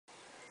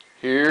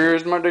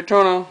Here's my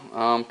Daytona.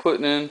 I'm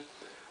putting in a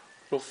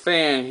little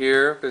fan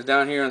here because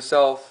down here in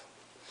South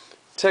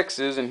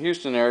Texas and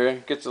Houston area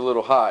it gets a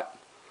little hot.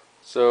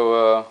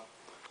 So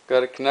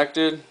got it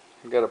connected.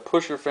 Got a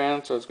pusher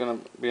fan, so it's going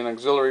to be an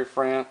auxiliary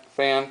fan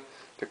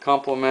to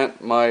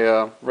complement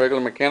my regular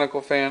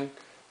mechanical fan,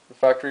 the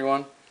factory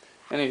one.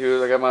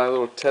 Anywho, I got my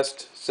little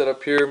test set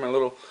up here, my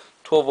little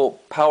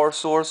 12-volt power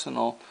source, and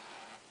I'll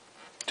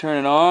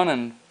turn it on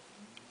and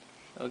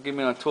it'll give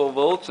me 12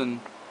 volts and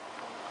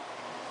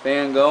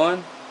fan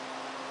going.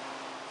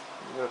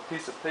 Got a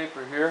piece of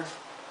paper here.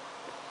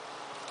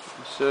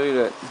 I'll show you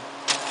that. Look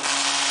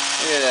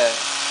at that.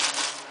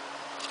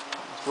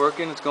 It's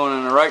working. It's going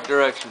in the right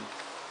direction.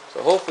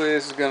 So hopefully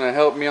this is going to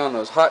help me on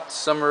those hot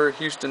summer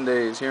Houston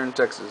days here in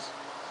Texas.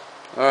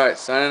 Alright,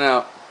 signing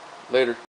out. Later.